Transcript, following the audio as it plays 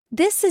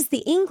This is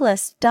the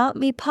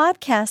Englist.me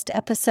podcast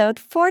episode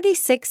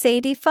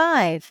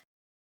 4685.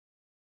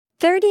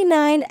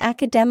 39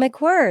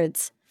 academic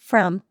words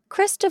from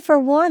Christopher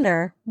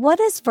Warner. What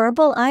is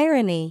verbal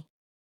irony?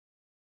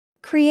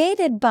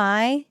 Created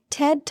by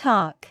TED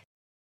Talk.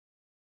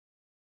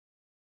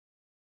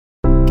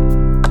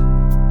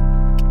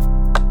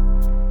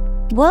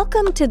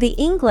 Welcome to the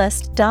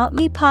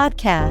Englist.me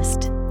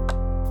podcast.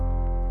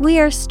 We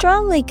are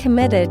strongly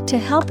committed to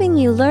helping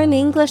you learn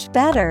English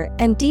better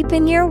and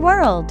deepen your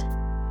world.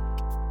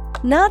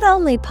 Not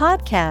only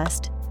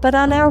podcast, but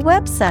on our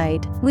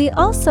website, we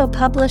also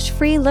publish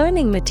free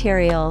learning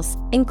materials,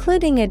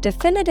 including a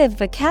definitive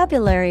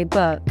vocabulary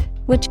book,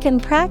 which can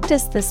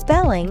practice the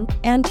spelling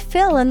and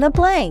fill in the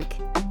blank.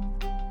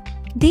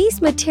 These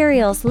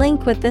materials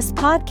link with this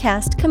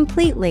podcast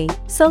completely,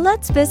 so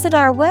let's visit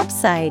our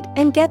website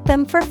and get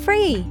them for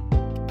free.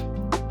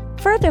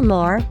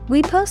 Furthermore,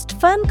 we post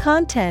fun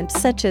content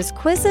such as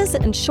quizzes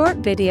and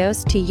short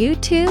videos to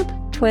YouTube,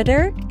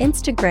 Twitter,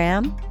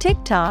 Instagram,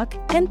 TikTok,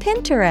 and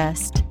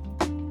Pinterest.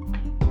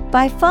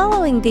 By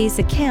following these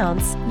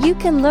accounts, you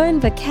can learn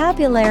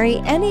vocabulary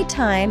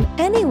anytime,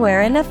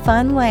 anywhere in a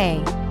fun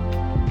way.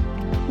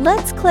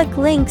 Let's click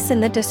links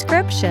in the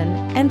description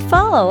and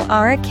follow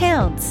our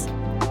accounts.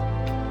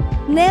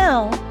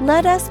 Now,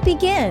 let us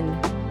begin.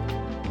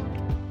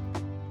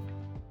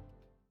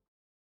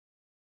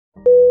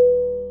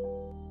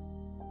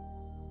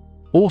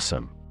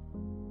 Awesome.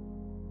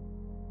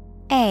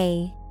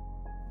 A-W-E-S-O-M-E.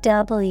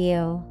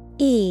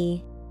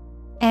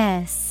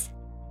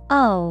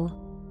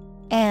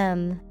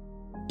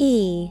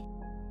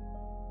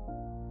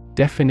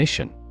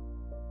 Definition: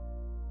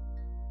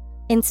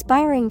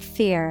 inspiring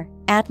fear,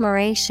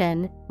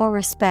 admiration, or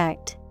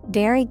respect.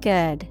 Very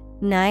good,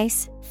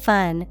 nice,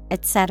 fun,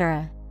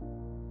 etc.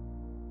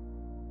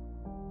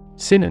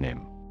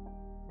 Synonym: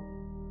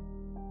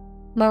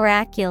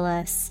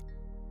 miraculous,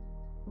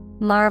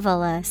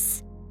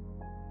 marvelous,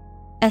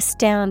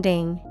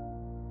 astounding.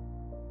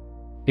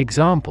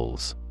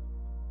 Examples: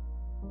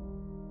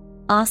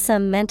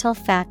 awesome mental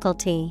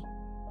faculty.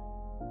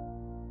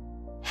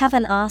 Have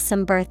an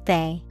awesome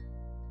birthday.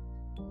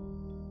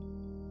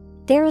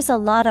 There is a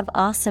lot of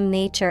awesome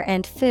nature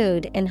and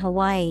food in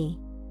Hawaii.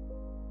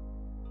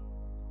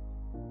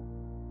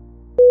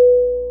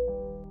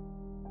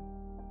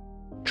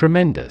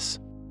 Tremendous.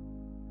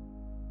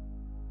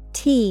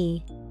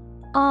 T-R-E-M-E-N-D-O-U-S.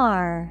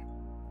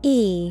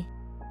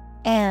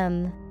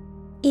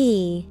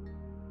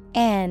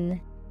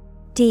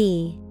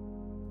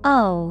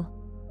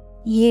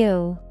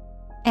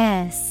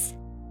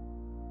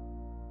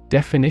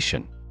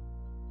 Definition: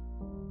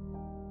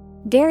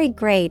 very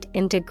great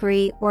in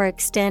degree or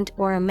extent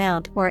or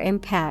amount or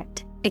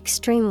impact,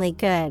 extremely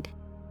good.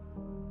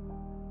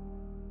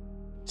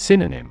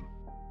 Synonym: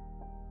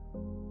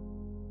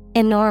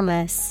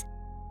 enormous,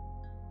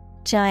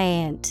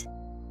 giant,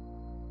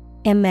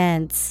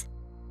 immense.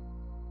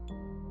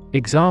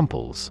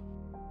 Examples: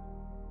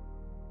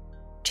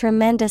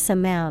 tremendous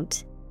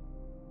amount,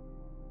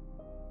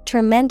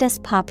 tremendous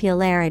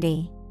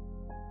popularity.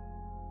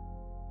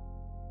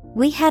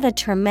 We had a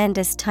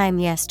tremendous time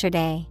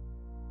yesterday.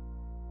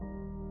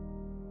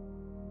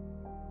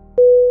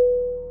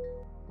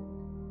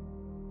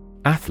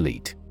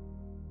 Athlete.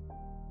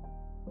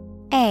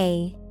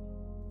 A-T-H-L-E-T-E.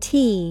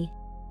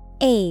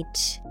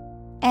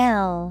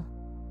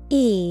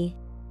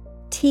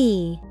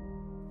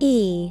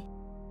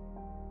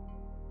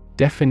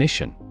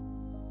 Definition: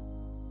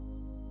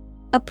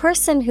 a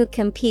person who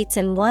competes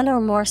in one or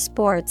more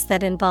sports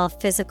that involve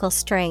physical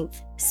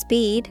strength,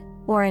 speed,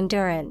 or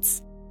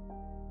endurance.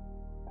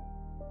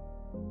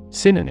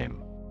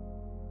 Synonym: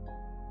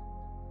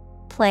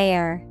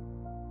 player,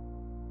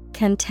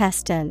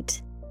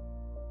 contestant,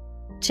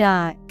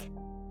 jock.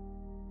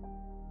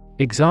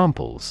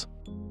 Examples: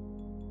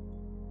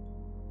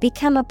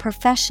 become a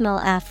professional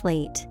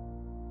athlete.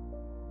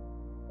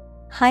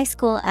 High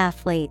school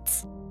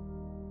athletes.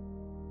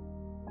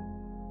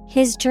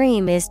 His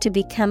dream is to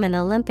become an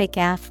Olympic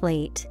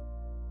athlete.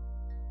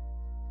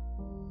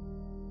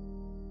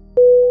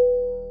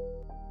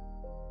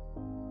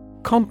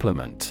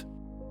 Complement.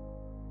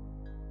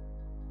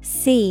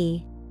 C-O-M-P-L-I-M-E-N-T.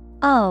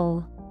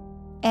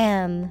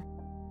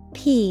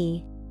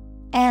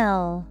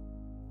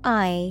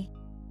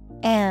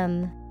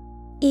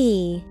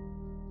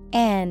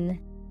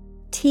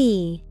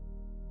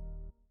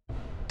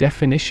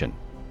 Definition: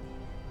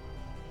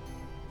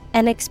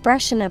 an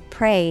expression of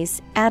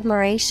praise,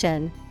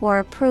 admiration, or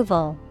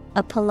approval,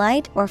 a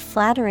polite or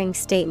flattering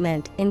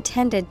statement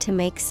intended to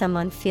make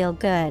someone feel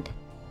good.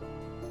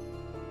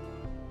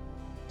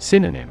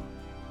 Synonym: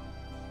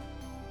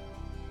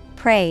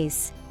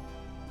 praise,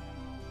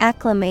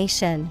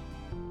 acclamation,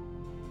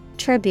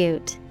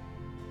 tribute.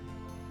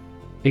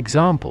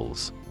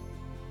 Examples: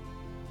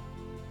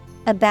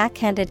 a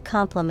backhanded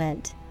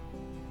compliment.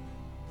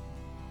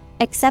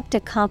 Accept a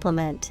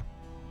compliment.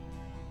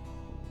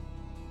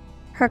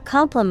 Her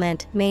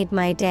compliment made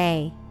my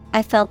day.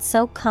 I felt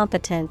so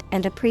competent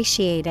and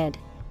appreciated.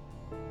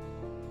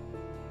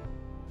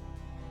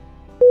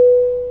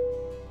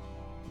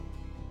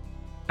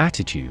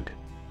 Attitude.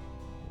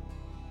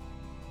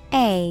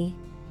 A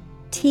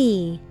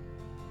T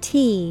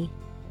T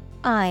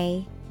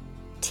I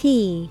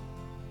T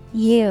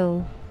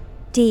U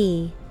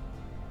D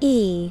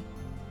E.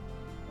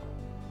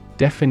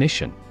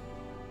 Definition.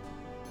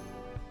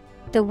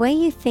 The way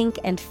you think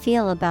and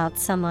feel about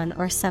someone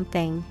or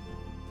something.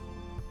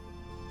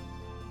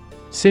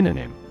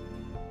 Synonym.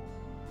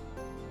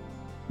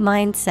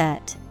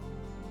 Mindset,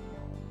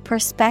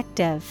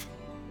 perspective,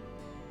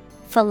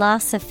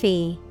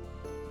 philosophy.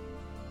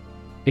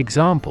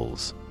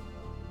 Examples.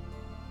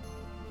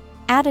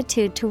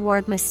 Attitude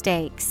toward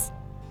mistakes.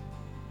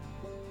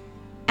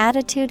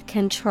 Attitude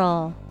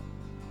control.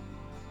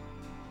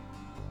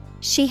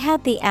 She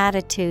had the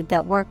attitude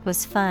that work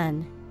was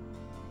fun.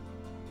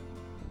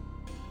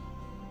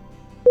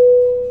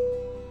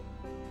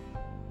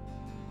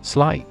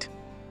 Slight.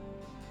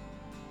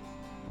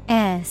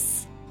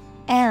 S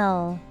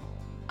L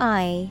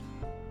I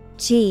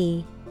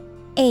G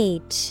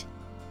H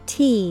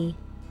T.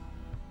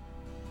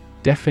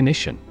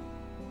 Definition.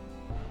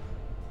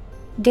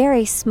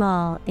 Very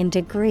small in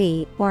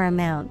degree or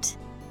amount.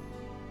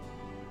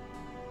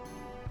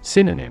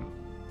 Synonym.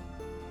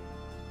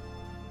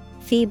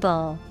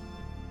 Feeble,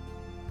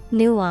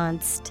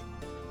 nuanced,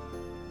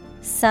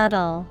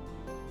 subtle.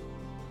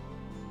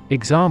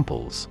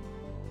 Examples.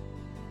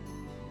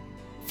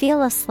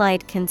 Feel a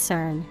slight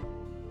concern.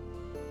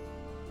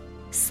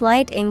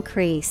 Slight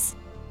increase.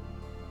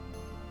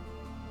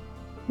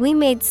 We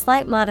made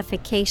slight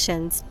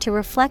modifications to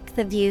reflect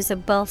the views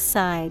of both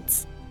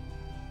sides.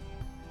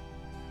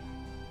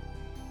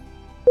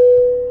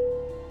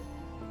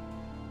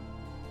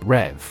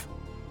 Rev.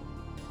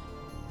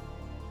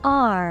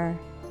 R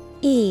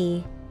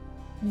E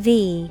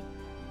V.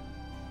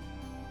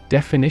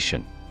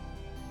 Definition.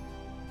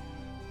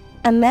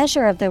 A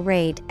measure of the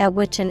rate at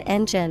which an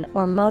engine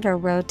or motor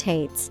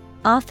rotates,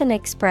 often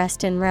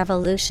expressed in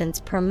revolutions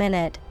per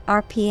minute,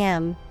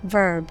 RPM,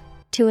 verb,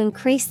 to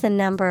increase the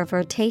number of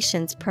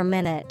rotations per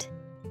minute.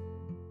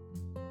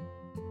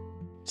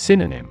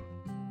 Synonym.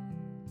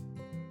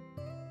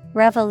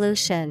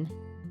 Revolution,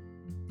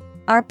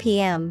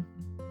 RPM,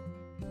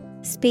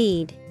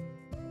 speed.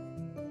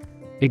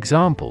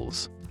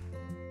 Examples.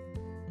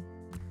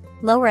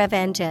 Low rev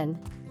engine.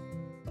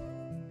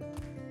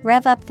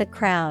 Rev up the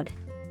crowd.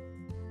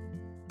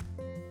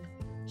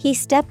 He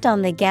stepped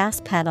on the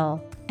gas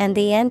pedal, and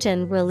the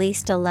engine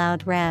released a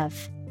loud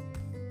rev.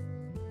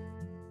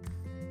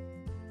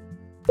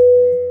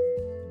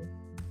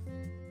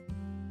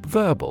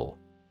 Verbal.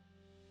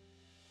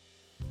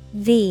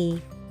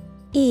 V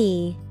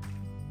E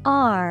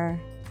R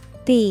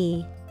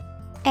B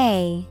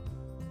A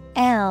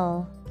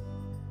L.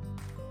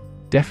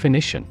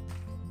 Definition.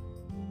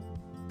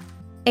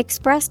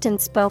 Expressed in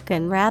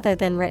spoken rather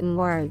than written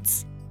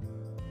words.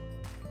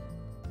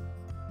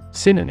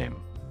 Synonym.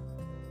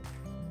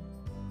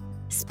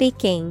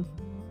 Speaking,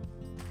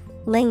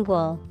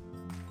 lingual,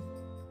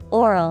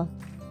 oral.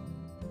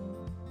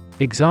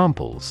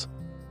 Examples.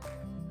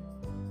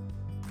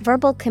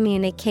 Verbal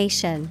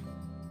communication.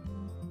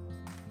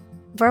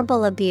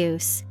 Verbal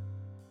abuse.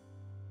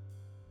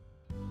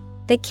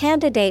 The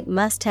candidate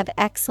must have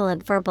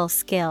excellent verbal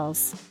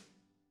skills.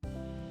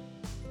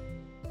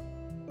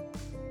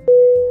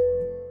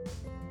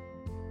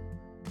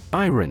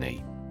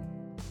 Irony.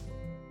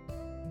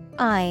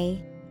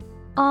 I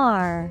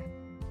R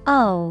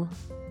O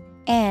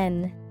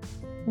N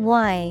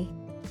Y.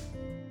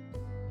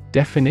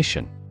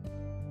 Definition.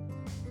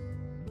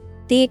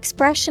 The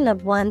expression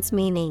of one's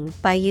meaning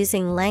by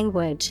using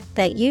language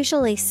that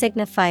usually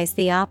signifies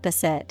the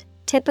opposite,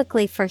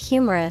 typically for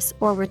humorous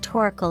or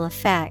rhetorical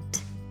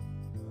effect.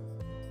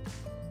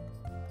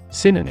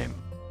 Synonym.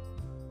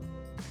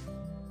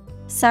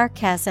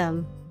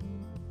 Sarcasm,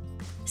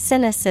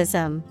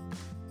 cynicism,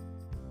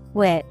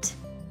 wit.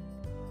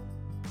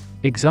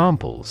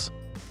 Examples.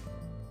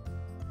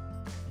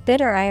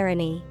 Bitter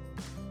irony.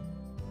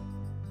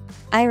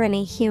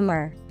 Irony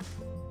humor.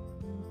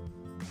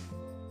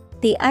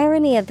 The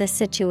irony of the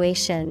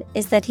situation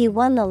is that he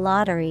won the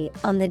lottery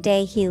on the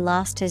day he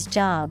lost his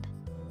job.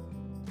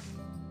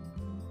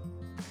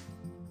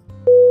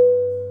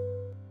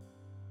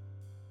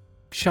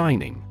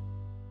 Shining.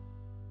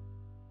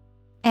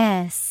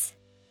 S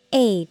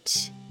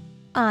H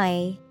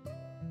I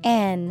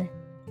N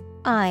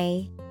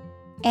I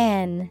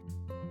N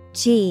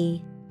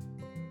G.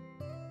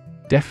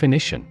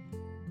 Definition.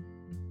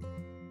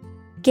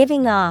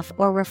 Giving off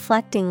or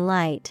reflecting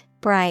light,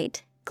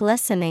 bright,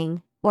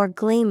 glistening, or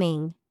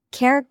gleaming,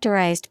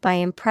 characterized by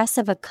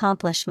impressive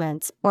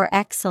accomplishments or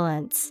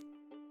excellence.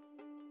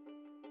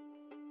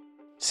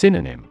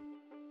 Synonym.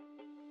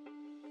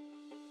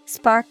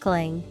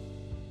 Sparkling,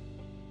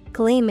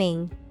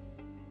 gleaming,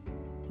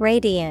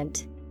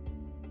 radiant.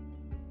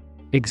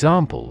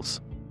 Examples.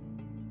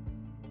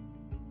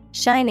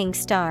 Shining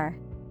star.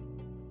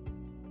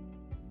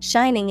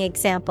 Shining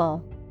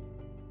example.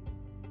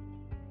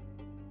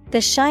 The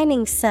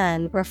shining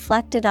sun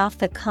reflected off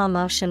the calm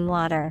ocean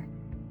water.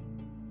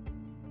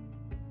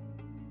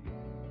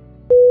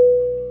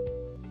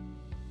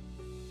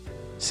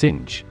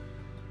 Singe.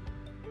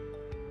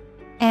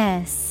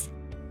 S-I-N-G-E.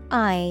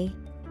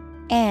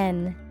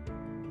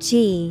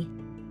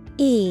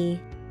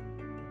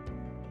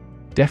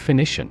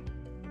 Definition: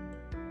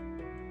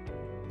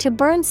 to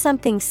burn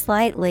something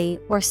slightly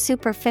or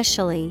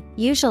superficially,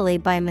 usually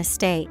by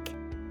mistake.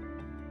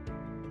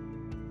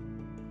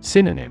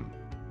 Synonym: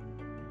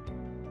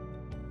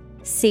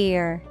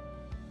 Sear,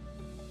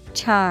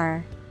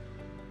 char,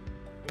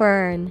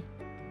 burn.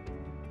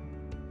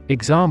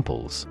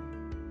 Examples: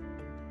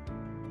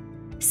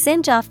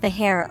 singe off the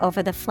hair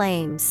over the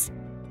flames.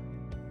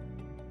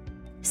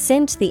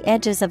 Singe the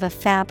edges of a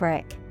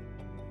fabric.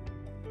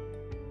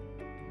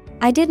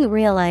 I didn't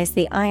realize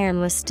the iron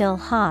was still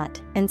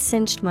hot and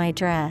singed my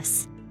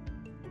dress.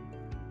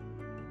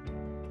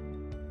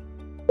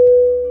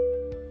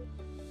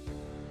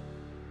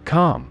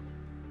 Calm.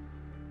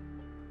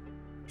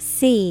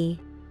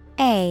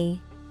 C-A-L-M.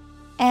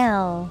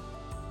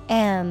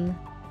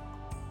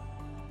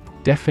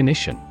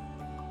 Definition: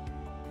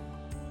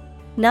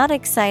 not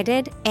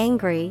excited,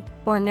 angry,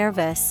 or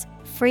nervous,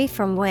 free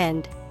from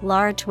wind,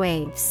 large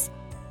waves.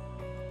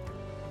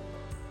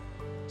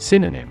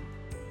 Synonym: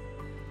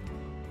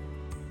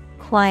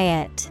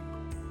 quiet,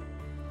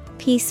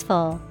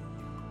 peaceful,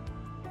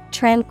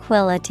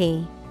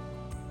 tranquility.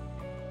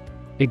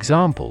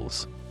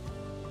 Examples: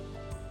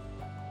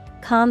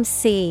 calm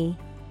sea,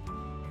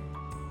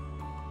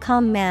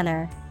 calm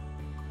manner.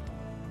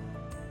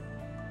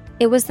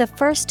 It was the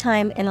first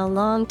time in a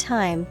long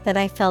time that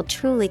I felt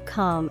truly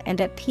calm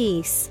and at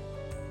peace.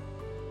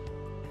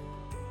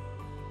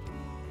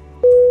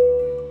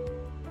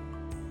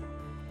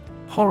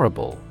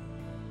 Horrible.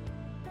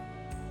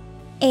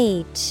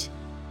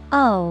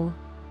 H-O-R-R-I-B-L-E.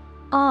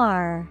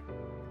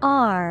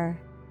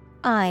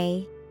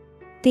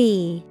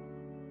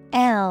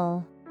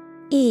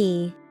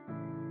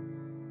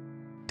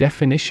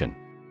 Definition: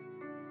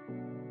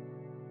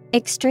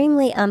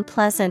 extremely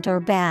unpleasant or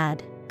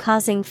bad,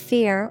 causing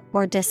fear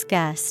or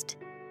disgust.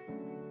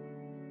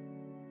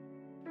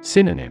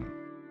 Synonym: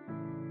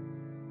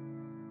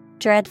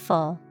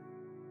 dreadful,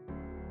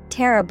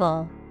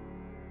 terrible,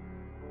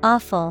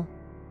 awful.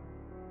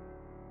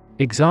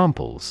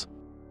 Examples: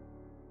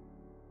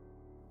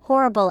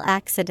 horrible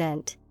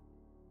accident,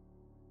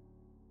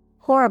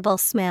 horrible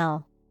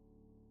smell.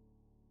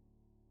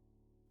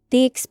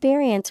 The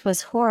experience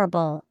was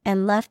horrible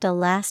and left a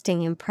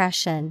lasting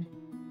impression.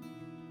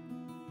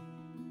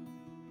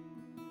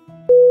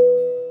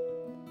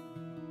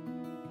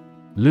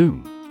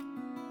 Loom.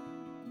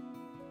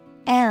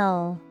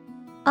 L-O-O-M.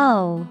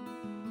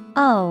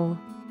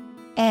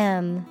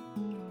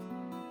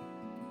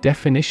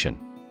 Definition: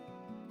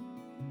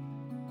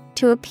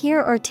 to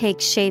appear or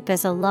take shape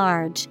as a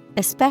large,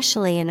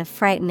 especially in a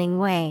frightening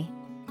way.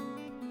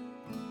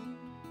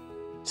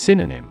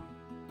 Synonym: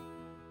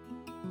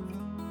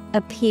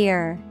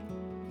 appear,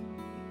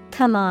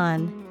 come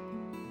on,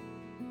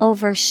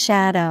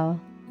 overshadow.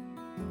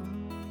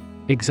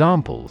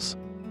 Examples: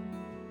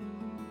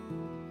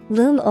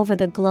 loom over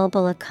the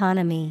global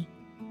economy.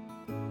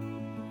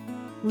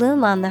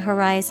 Loom on the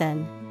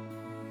horizon.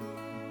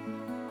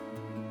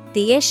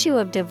 The issue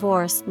of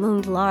divorce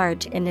loomed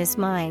large in his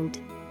mind.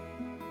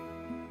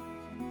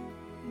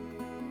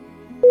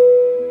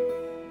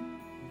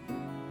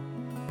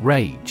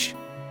 Rage.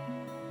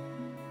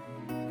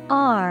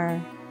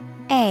 R-A-G-E.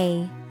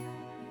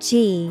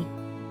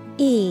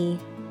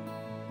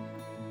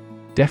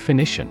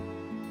 Definition: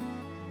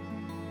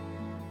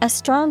 a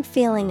strong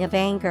feeling of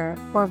anger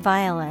or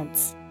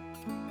violence.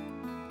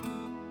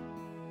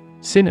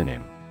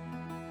 Synonym: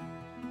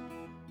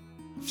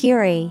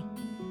 fury,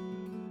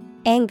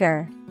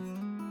 anger,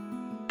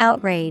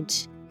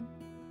 outrage.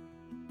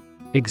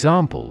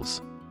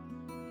 Examples: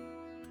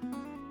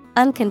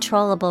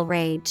 uncontrollable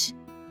rage.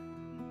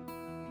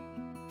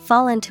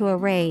 Fall into a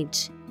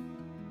rage.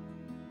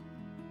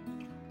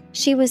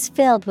 She was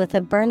filled with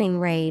a burning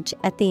rage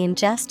at the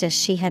injustice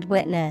she had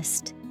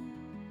witnessed.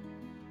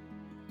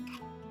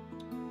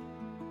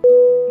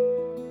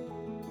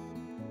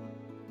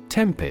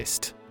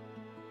 Tempest.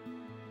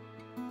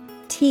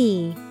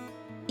 T-E-M-P-E-S-T.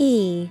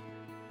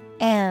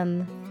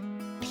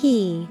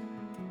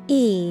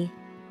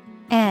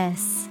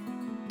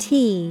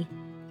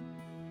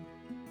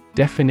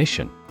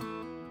 Definition: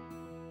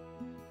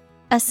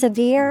 a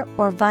severe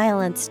or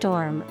violent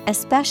storm,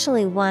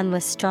 especially one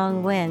with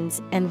strong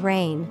winds and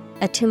rain,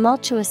 a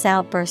tumultuous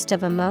outburst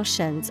of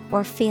emotions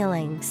or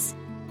feelings.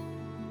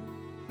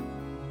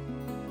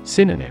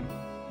 Synonym: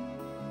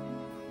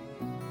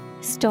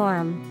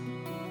 storm,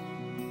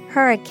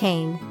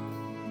 hurricane,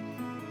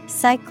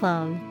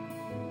 cyclone.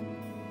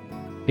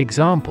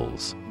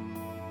 Examples: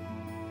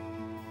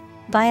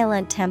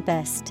 violent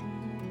tempest.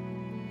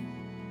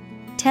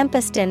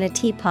 Tempest in a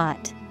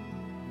teapot.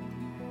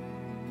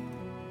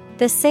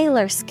 The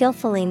sailor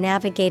skillfully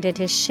navigated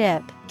his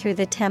ship through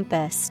the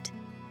tempest.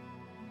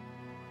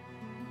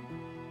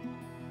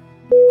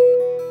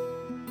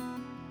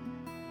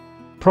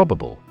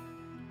 Probable.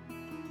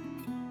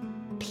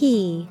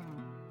 P-R-O-B-A-B-L-E.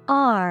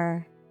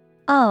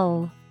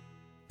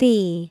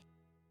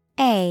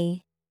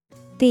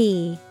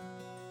 B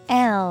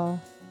L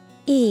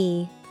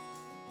E.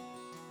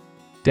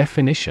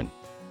 Definition: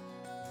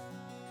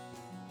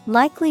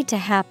 Likely to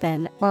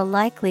happen or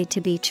likely to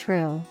be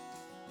true.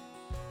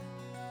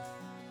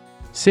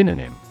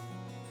 Synonym: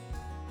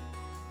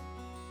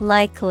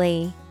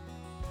 Likely,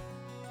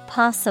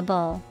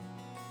 possible,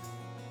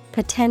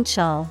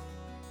 potential.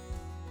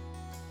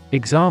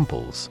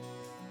 Examples: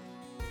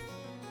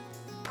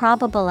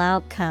 Probable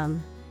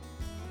outcome.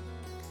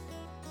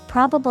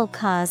 Probable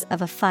cause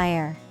of a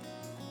fire.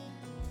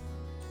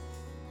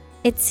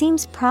 It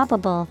seems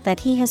probable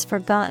that he has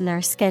forgotten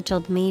our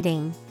scheduled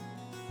meeting.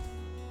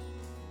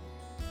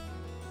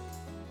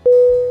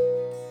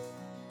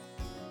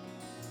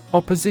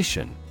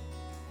 Opposition.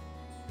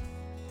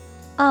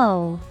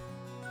 O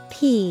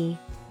P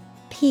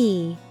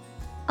P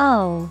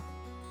O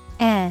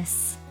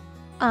S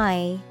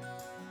I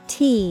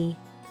T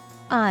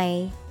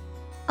I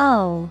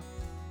O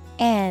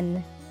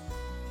N.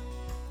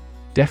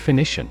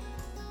 Definition: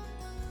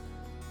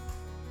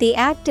 The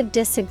act of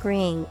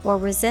disagreeing or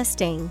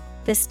resisting,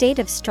 the state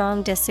of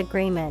strong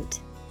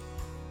disagreement.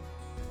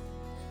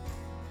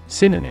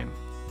 Synonym: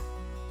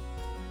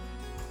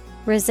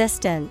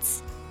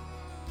 Resistance,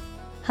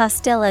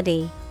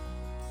 hostility,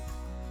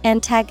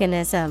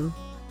 antagonism.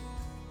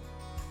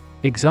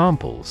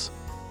 Examples: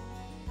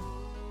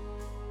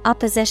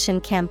 Opposition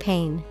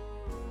campaign.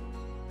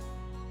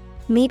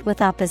 Meet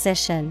with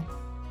opposition.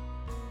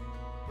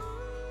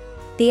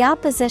 The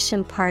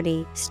opposition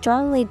party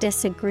strongly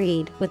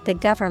disagreed with the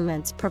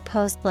government's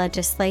proposed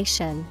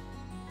legislation.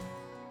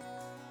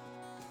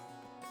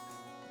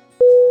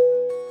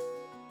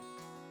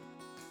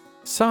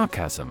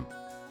 Sarcasm.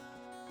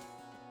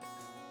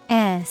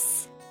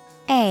 S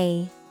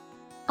A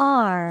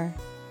R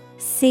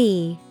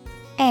C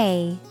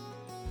A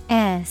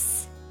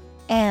S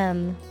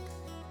M.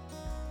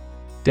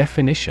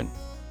 Definition: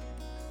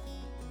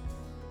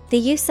 The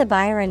use of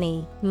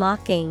irony,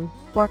 mocking,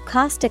 or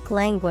caustic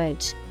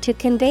language to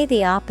convey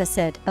the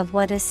opposite of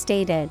what is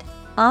stated,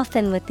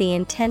 often with the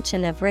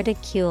intention of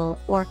ridicule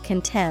or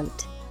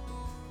contempt.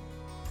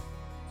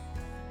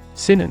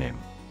 Synonym: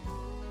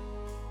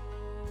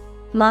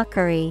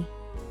 Mockery,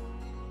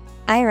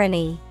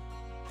 irony,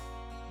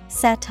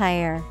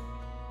 satire.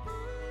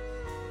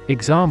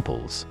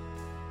 Examples: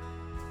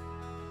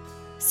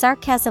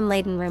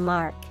 Sarcasm-laden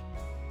remark.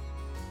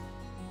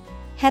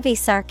 Heavy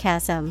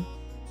sarcasm.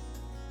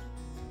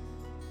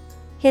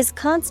 His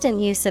constant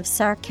use of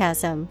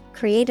sarcasm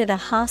created a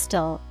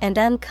hostile and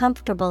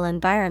uncomfortable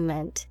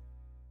environment.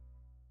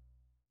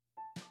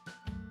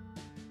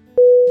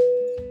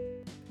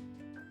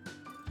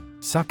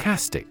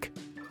 Sarcastic.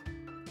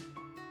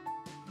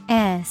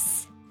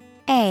 S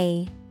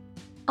A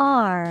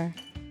R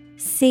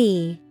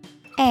C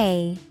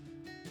A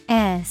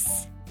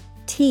S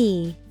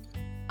T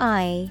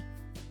I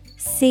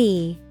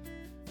C.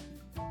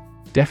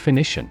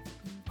 Definition: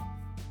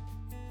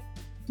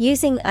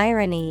 Using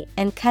irony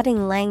and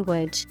cutting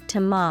language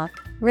to mock,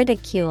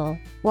 ridicule,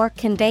 or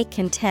convey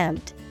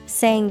contempt,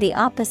 saying the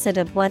opposite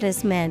of what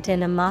is meant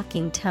in a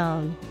mocking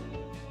tone.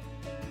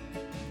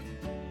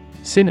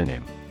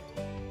 Synonym: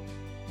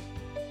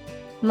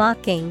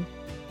 Mocking,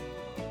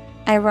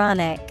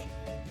 ironic,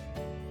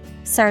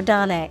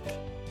 sardonic.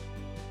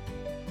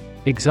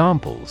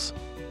 Examples: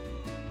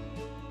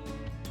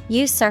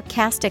 Use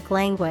sarcastic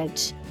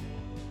language.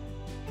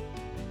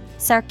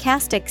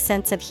 Sarcastic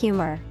sense of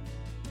humor.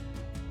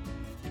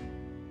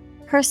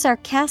 Her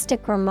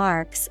sarcastic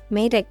remarks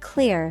made it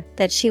clear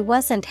that she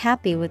wasn't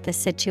happy with the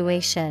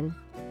situation.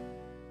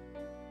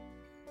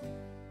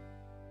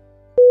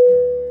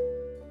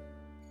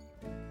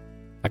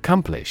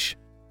 Accomplish.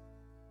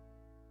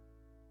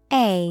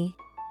 A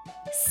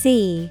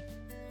C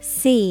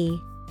C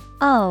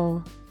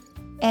O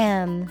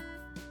M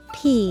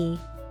P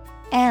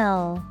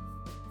L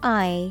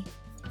I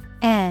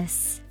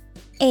S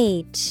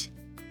H.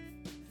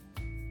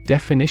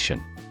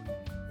 Definition: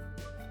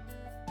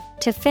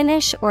 To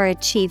finish or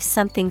achieve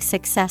something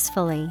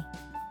successfully.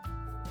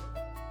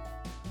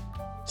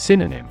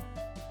 Synonym: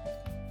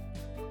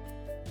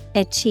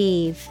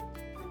 Achieve,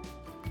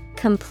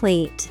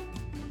 complete,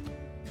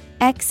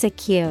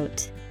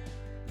 execute.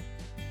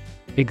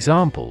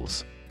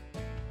 Examples: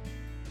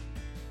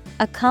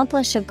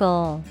 Accomplish a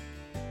goal.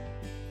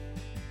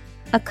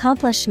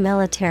 Accomplish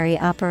military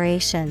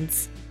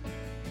operations.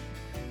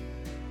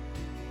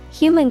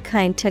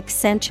 Humankind took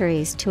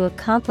centuries to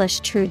accomplish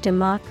true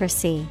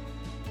democracy.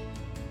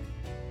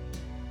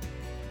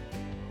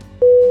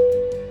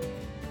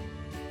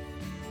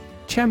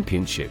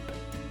 Championship.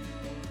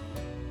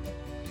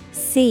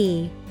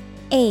 C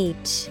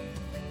H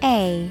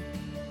A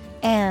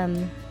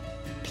M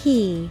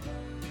P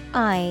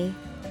I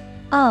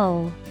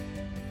O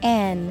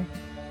N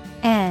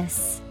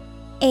S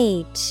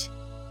H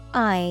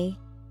I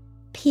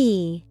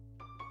P.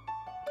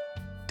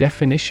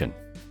 Definition: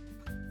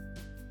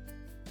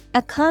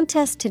 A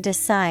contest to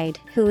decide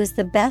who is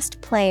the best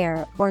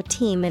player or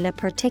team in a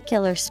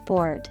particular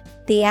sport,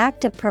 the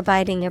act of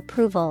providing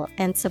approval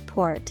and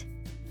support.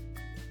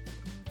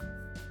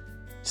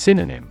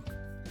 Synonym: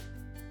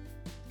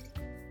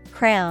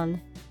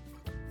 crown,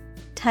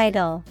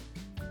 title,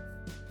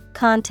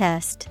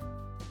 contest.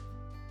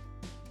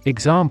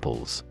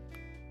 Examples: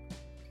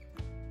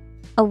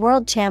 A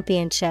world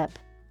championship.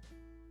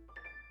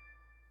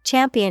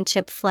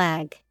 Championship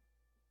flag.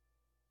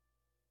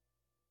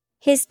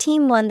 His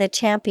team won the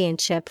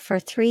championship for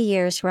 3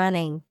 years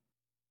running.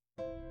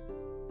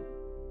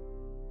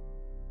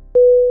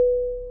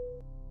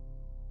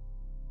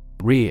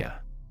 Rear.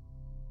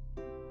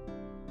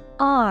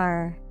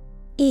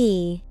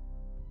 R-E-A-R.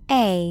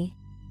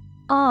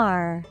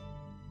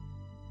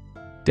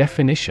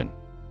 Definition: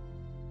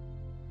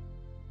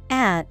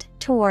 At,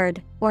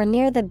 toward, or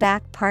near the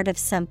back part of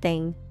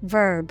something.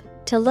 Verb,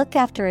 to look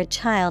after a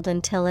child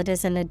until it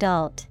is an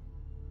adult.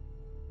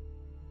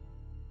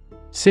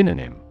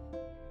 Synonym: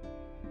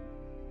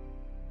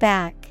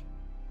 Back,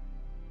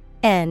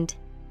 end,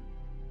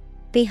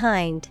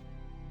 behind.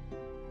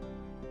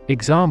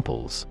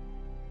 Examples: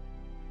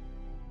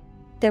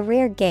 The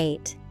rear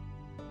gate.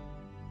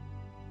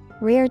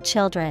 Rear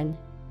children.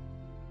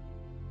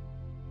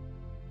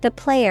 The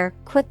player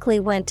quickly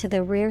went to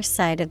the rear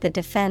side of the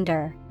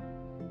defender.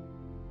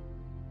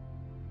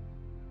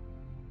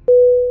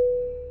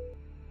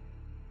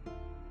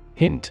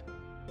 Hint.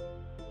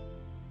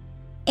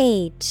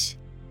 H-I-N-T.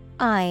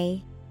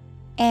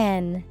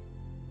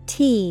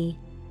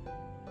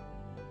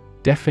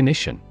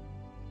 Definition: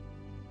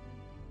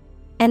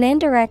 An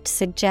indirect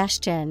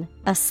suggestion,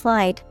 a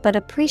slight but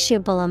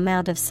appreciable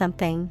amount of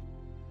something.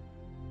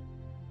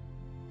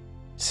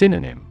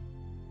 Synonym: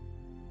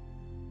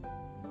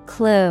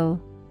 Clue,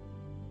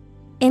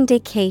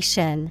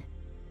 indication,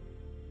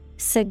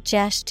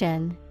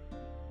 suggestion.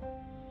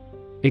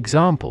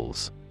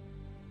 Examples: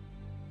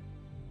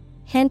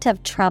 Hint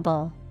of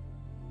trouble.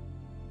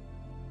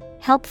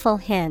 Helpful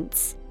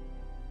hints.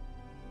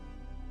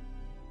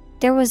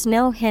 There was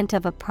no hint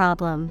of a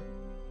problem.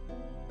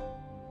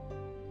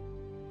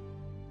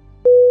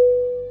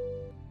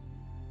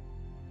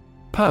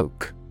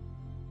 Poke.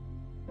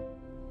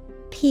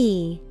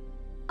 P-O-K-E.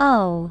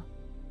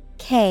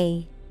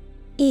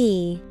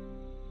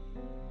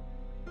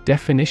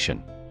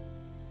 Definition: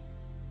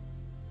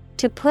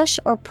 To push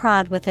or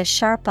prod with a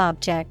sharp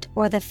object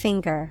or the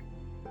finger.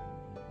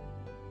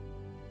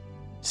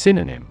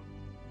 Synonym: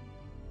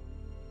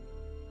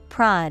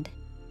 Prod,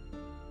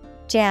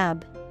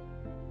 jab,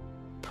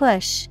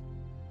 push.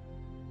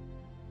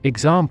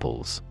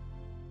 Examples: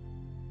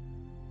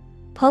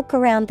 Poke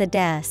around the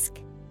desk.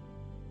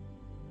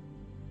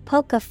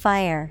 Poke a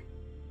fire.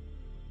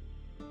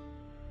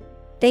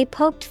 They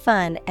poked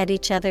fun at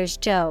each other's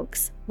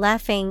jokes,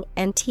 laughing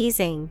and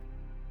teasing.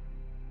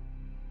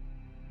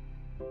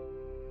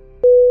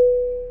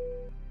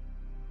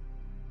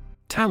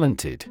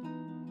 Talented.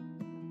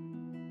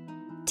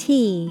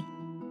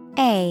 T-A-L-E-N-T-E-D.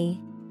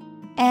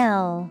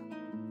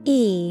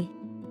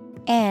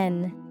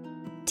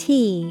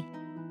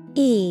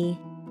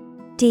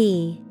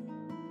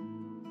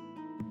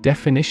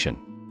 Definition: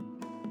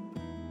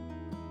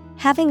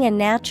 Having a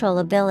natural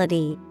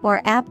ability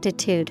or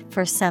aptitude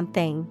for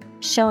something,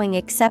 showing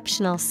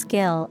exceptional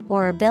skill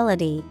or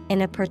ability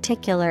in a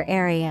particular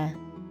area.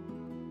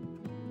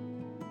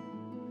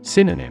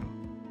 Synonym: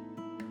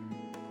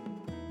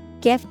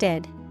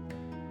 Gifted,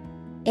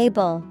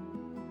 able,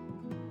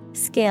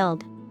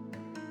 skilled.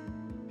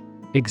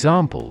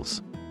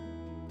 Examples: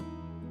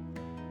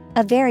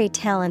 A very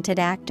talented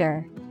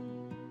actor.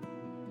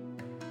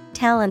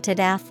 Talented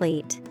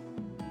athlete.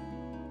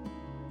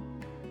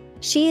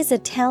 She is a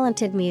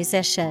talented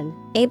musician,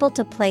 able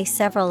to play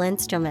several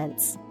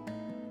instruments.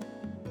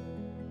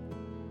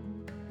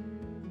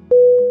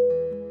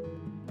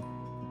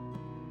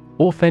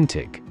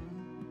 Authentic.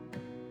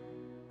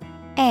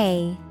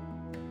 A-U-T-H-E-N-T-I-C.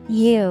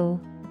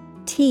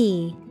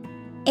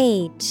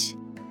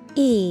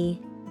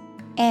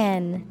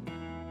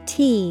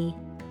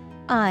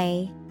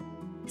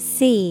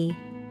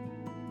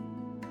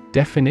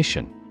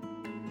 Definition: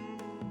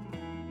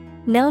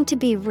 Known to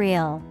be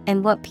real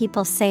and what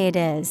people say it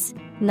is,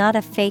 not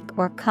a fake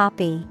or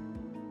copy.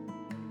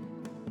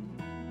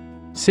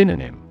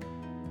 Synonym: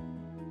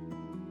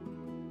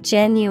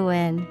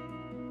 Genuine,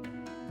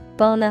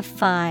 bona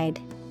fide,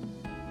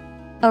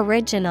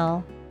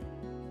 original.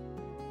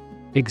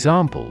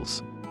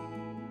 Examples: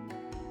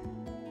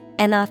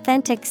 An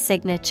authentic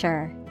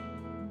signature.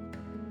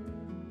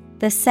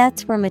 The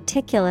sets were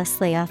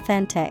meticulously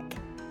authentic.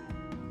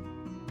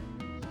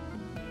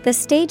 The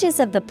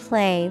stages of the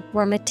play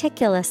were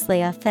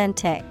meticulously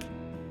authentic.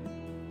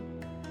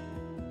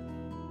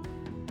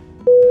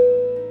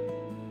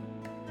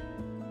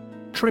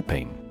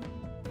 Tripping.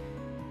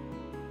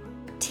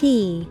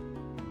 T-R-I-P-P-I-N-G.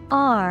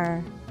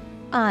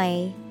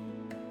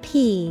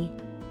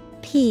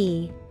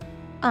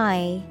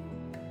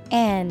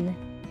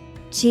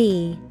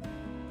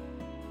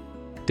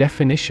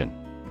 Definition: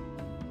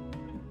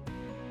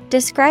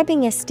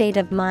 Describing a state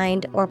of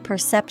mind or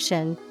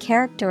perception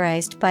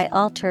characterized by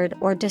altered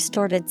or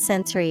distorted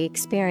sensory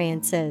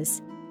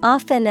experiences,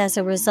 often as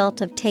a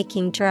result of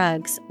taking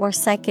drugs or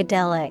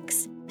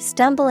psychedelics,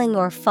 stumbling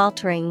or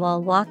faltering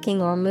while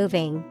walking or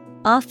moving,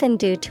 often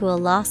due to a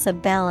loss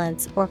of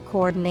balance or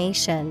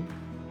coordination.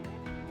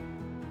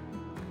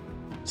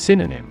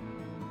 Synonym: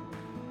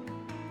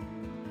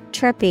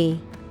 Trippy,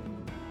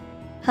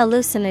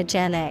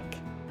 hallucinogenic,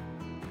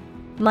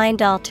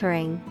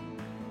 mind-altering.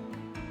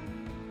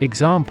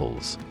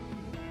 Examples: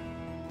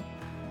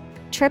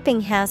 Tripping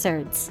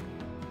hazards,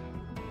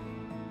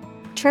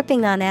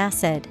 tripping on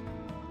acid.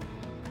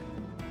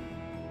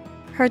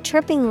 Her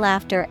tripping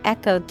laughter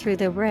echoed through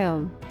the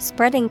room,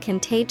 spreading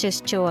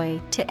contagious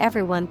joy to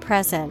everyone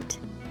present.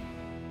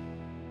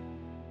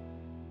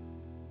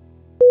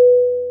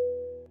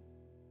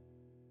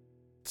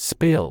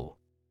 Spill.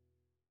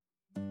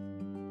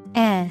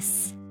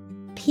 S-P-I-L-L.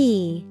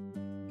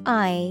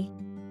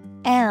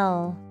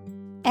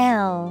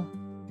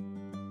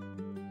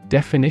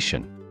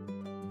 Definition: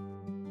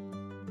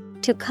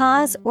 To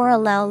cause or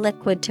allow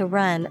liquid to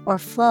run or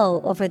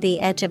flow over the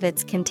edge of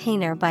its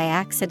container by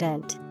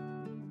accident.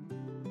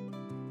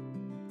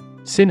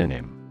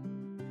 Synonym: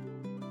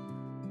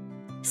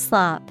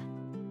 Slop,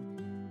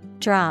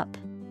 drop,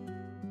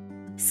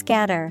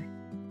 scatter.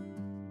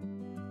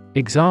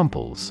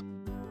 Examples: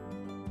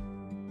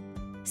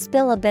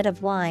 Spill a bit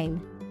of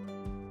wine.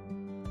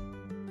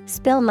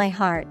 Spill my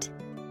heart.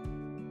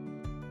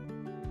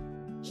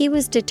 He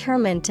was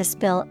determined to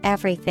spill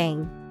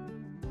everything.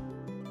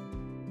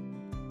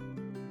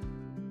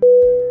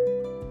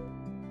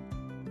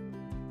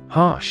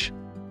 Harsh.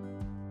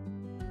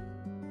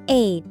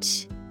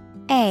 H-A-R-S-H.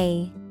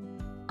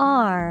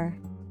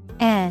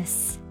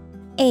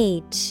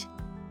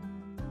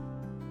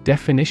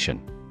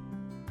 Definition: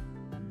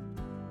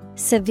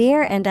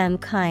 Severe and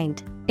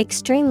unkind,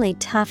 extremely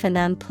tough and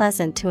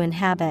unpleasant to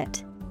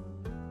inhabit.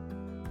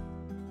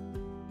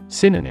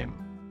 Synonym: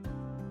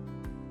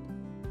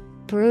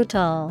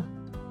 Brutal,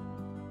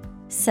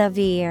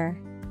 severe,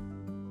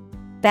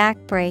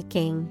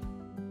 backbreaking.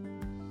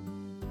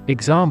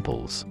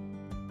 Examples: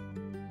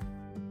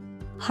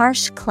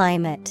 Harsh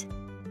climate.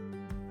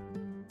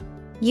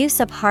 Use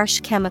of harsh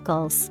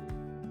chemicals.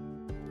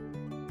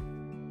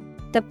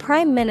 The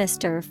Prime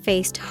Minister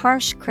faced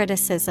harsh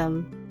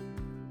criticism.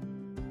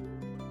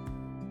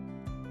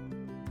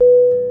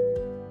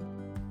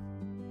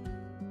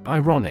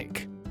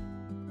 Ironic.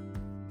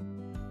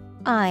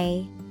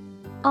 I-R-O-N-I-C.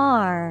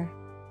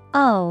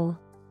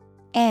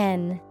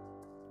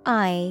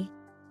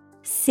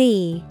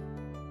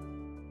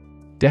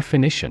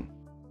 Definition: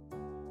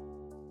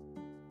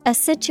 A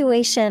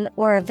situation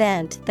or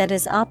event that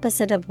is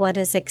opposite of what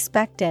is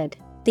expected.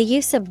 The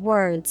use of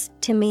words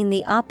to mean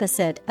the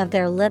opposite of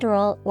their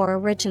literal or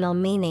original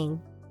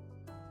meaning.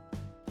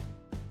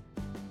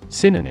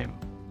 Synonym: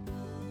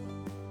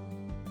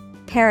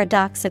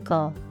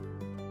 Paradoxical,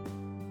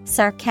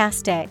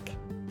 sarcastic,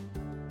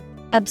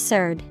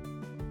 absurd.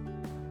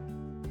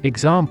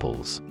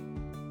 Examples: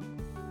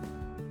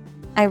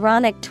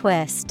 Ironic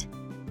twist.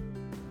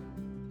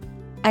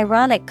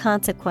 Ironic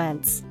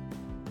consequence.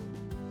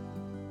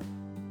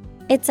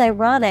 It's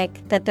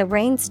ironic that the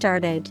rain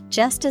started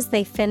just as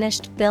they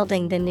finished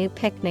building the new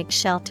picnic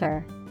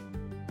shelter.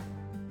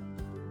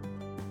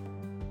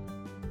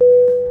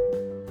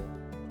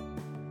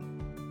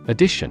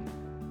 Addition.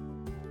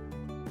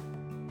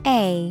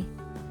 A-D-D-I-T-I-O-N.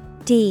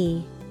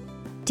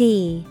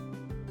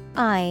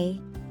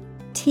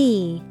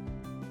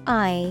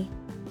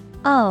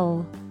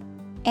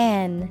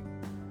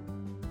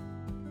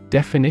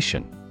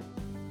 Definition: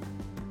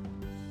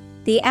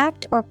 The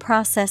act or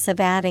process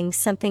of adding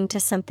something to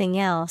something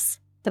else,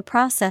 the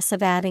process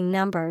of adding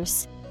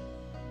numbers.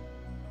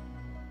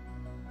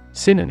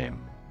 Synonym: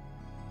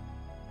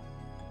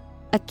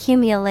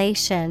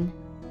 Accumulation,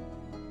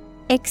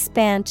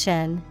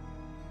 expansion,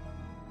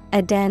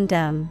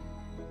 addendum.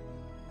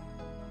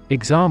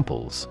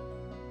 Examples: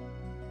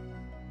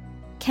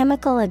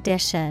 Chemical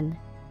addition.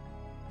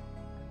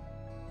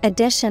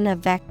 Addition of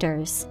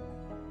vectors.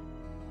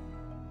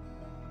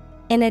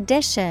 In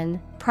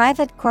addition,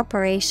 private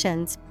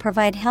corporations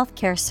provide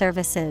healthcare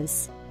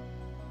services.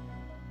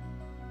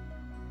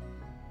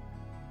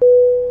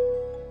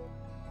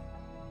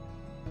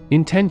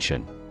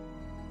 Intention.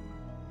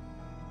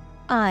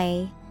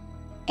 I-N-T-E-N-T-I-O-N.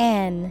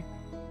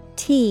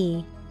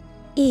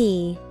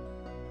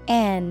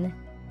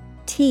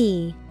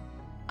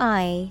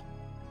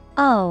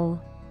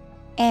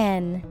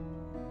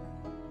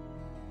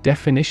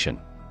 Definition: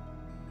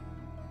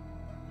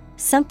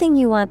 Something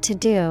you want to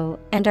do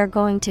and are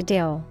going to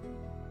do.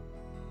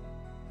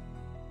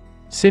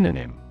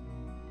 Synonym: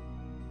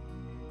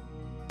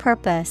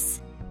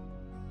 Purpose,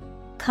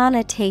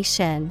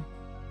 connotation,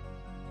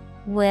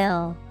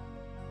 will.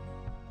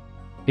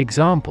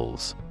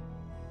 Examples: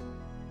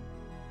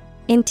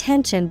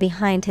 Intention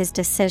behind his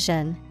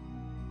decision.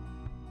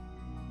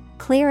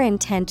 Clear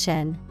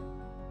intention.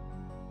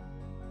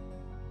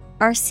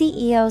 Our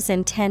CEO's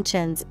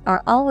intentions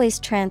are always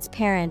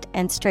transparent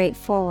and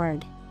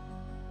straightforward.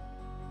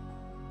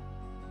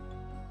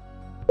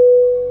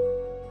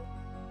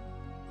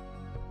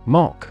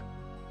 Mock.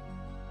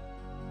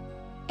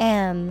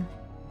 M-O-C-K.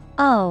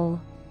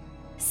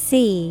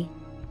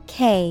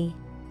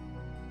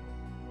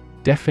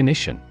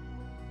 Definition: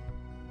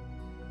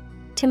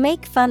 To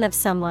make fun of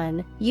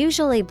someone,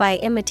 usually by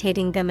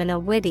imitating them in a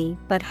witty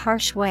but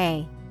harsh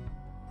way.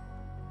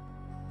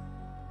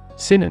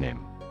 Synonym: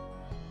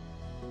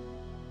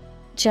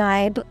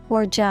 Jibe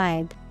or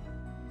jibe.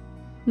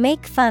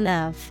 Make fun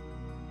of.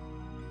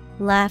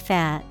 Laugh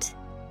at.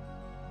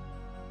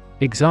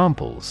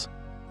 Examples: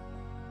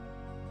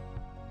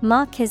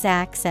 Mock his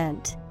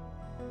accent.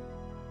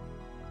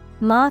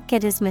 Mock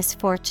at his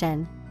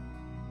misfortune.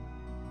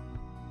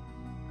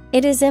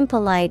 It is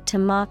impolite to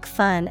mock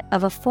fun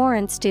of a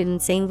foreign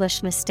student's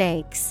English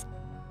mistakes.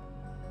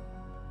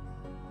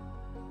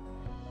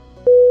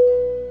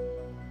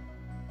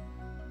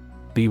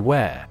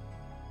 Beware.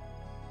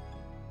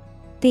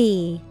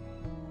 B-E-W-A-R-E.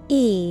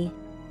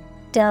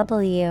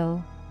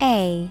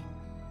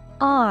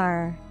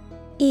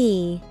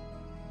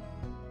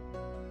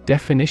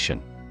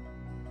 Definition: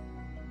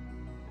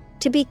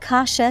 To be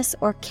cautious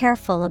or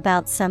careful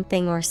about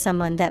something or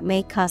someone that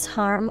may cause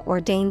harm or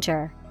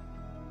danger.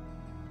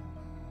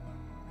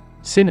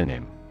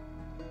 Synonym: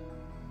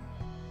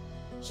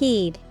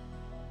 Heed,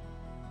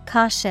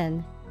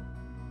 caution,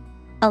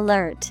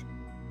 alert.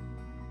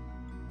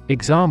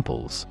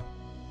 Examples: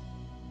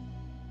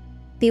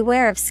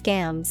 Beware of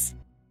scams.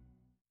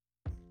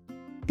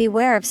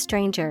 Beware of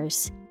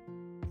strangers.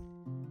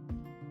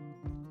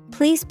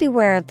 Please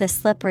beware of the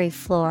slippery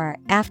floor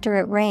after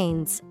it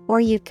rains,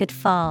 or you could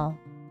fall.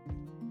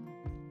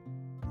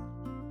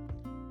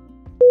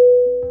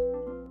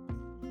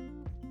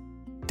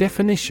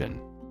 Definition: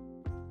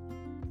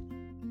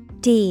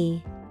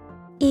 D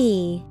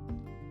E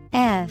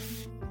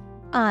F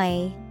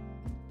I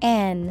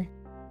N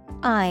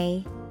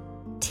I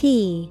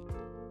T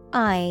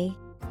I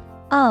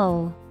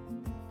O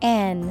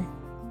N.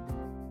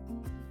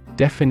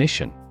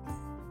 Definition: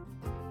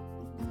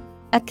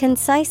 A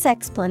concise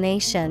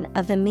explanation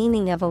of the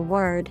meaning of a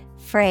word,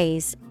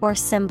 phrase, or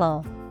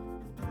symbol.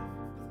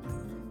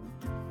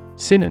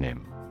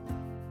 Synonym: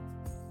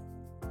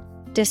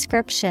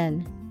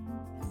 Description,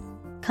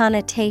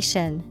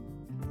 connotation,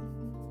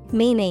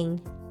 meaning.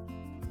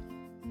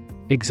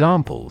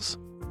 Examples: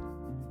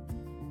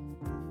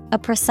 A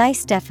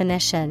precise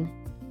definition.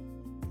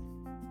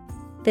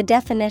 The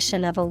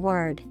definition of a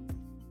word.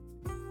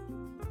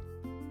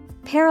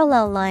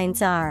 Parallel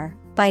lines are,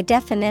 by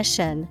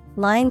definition,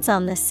 lines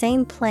on the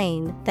same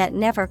plane that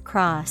never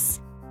cross.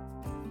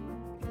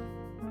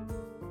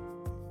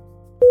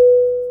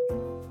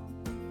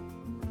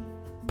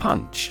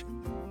 Punch.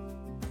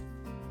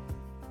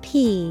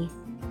 P-U-N-C-H.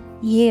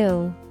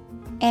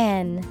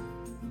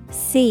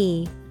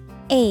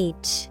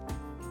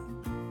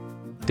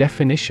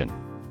 Definition: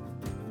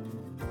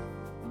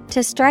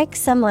 To strike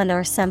someone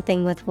or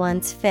something with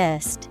one's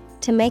fist,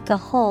 to make a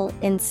hole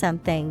in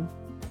something.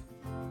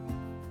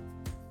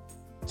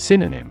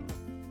 Synonym: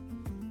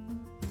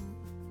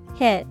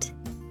 Hit,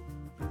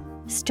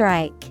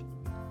 strike,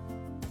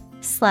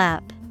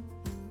 slap.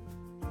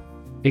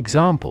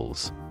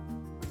 Examples: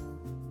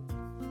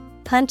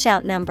 Punch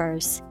out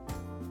numbers.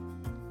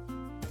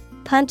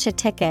 Punch a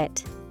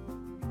ticket.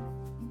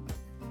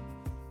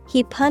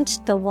 He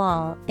punched the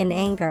wall in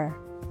anger.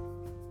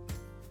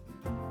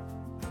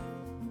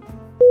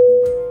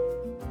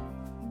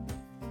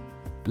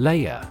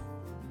 Layer.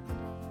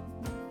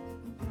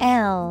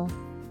 L-A-Y-E-R.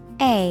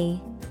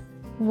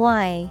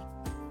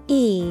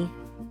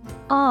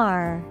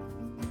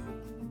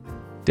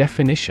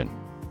 Definition: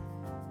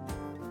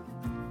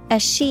 A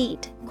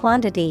sheet,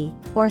 quantity,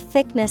 or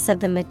thickness of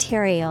the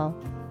material,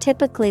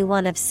 typically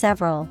one of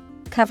several,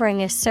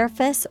 covering a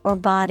surface or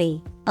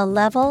body, a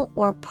level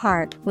or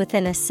part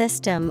within a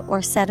system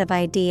or set of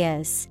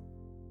ideas.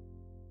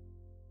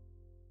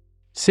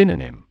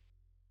 Synonym: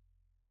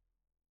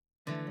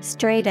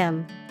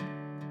 Stratum,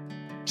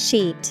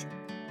 sheet,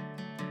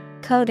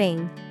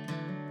 coating.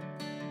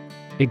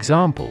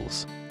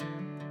 Examples: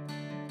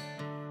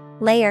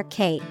 Layer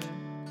cake.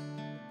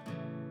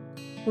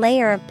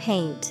 Layer of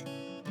paint.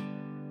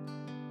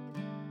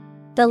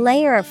 The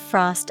layer of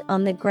frost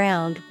on the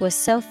ground was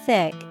so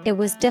thick it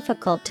was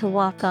difficult to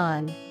walk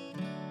on.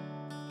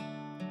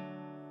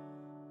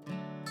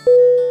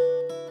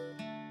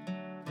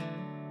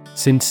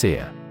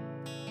 Sincere.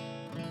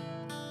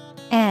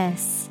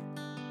 S-I-N-C-E-R-E.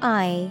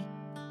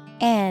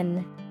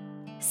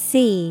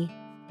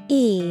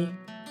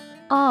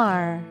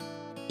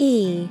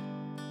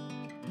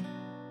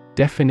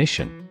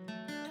 Definition: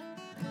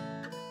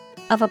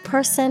 Of a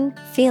person,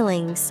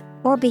 feelings,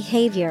 or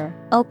behavior,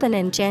 open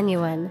and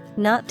genuine,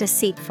 not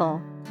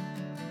deceitful.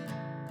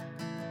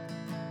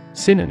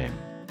 Synonym: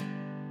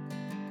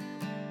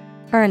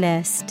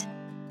 Earnest,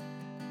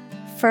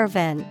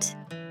 fervent,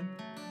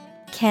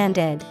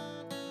 candid.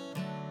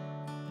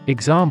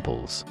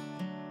 Examples: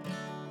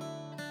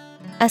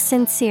 A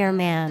sincere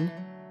man.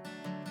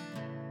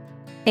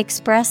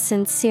 Express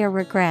sincere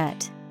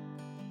regret.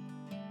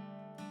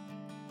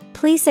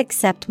 Please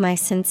accept my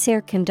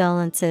sincere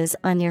condolences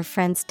on your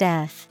friend's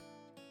death.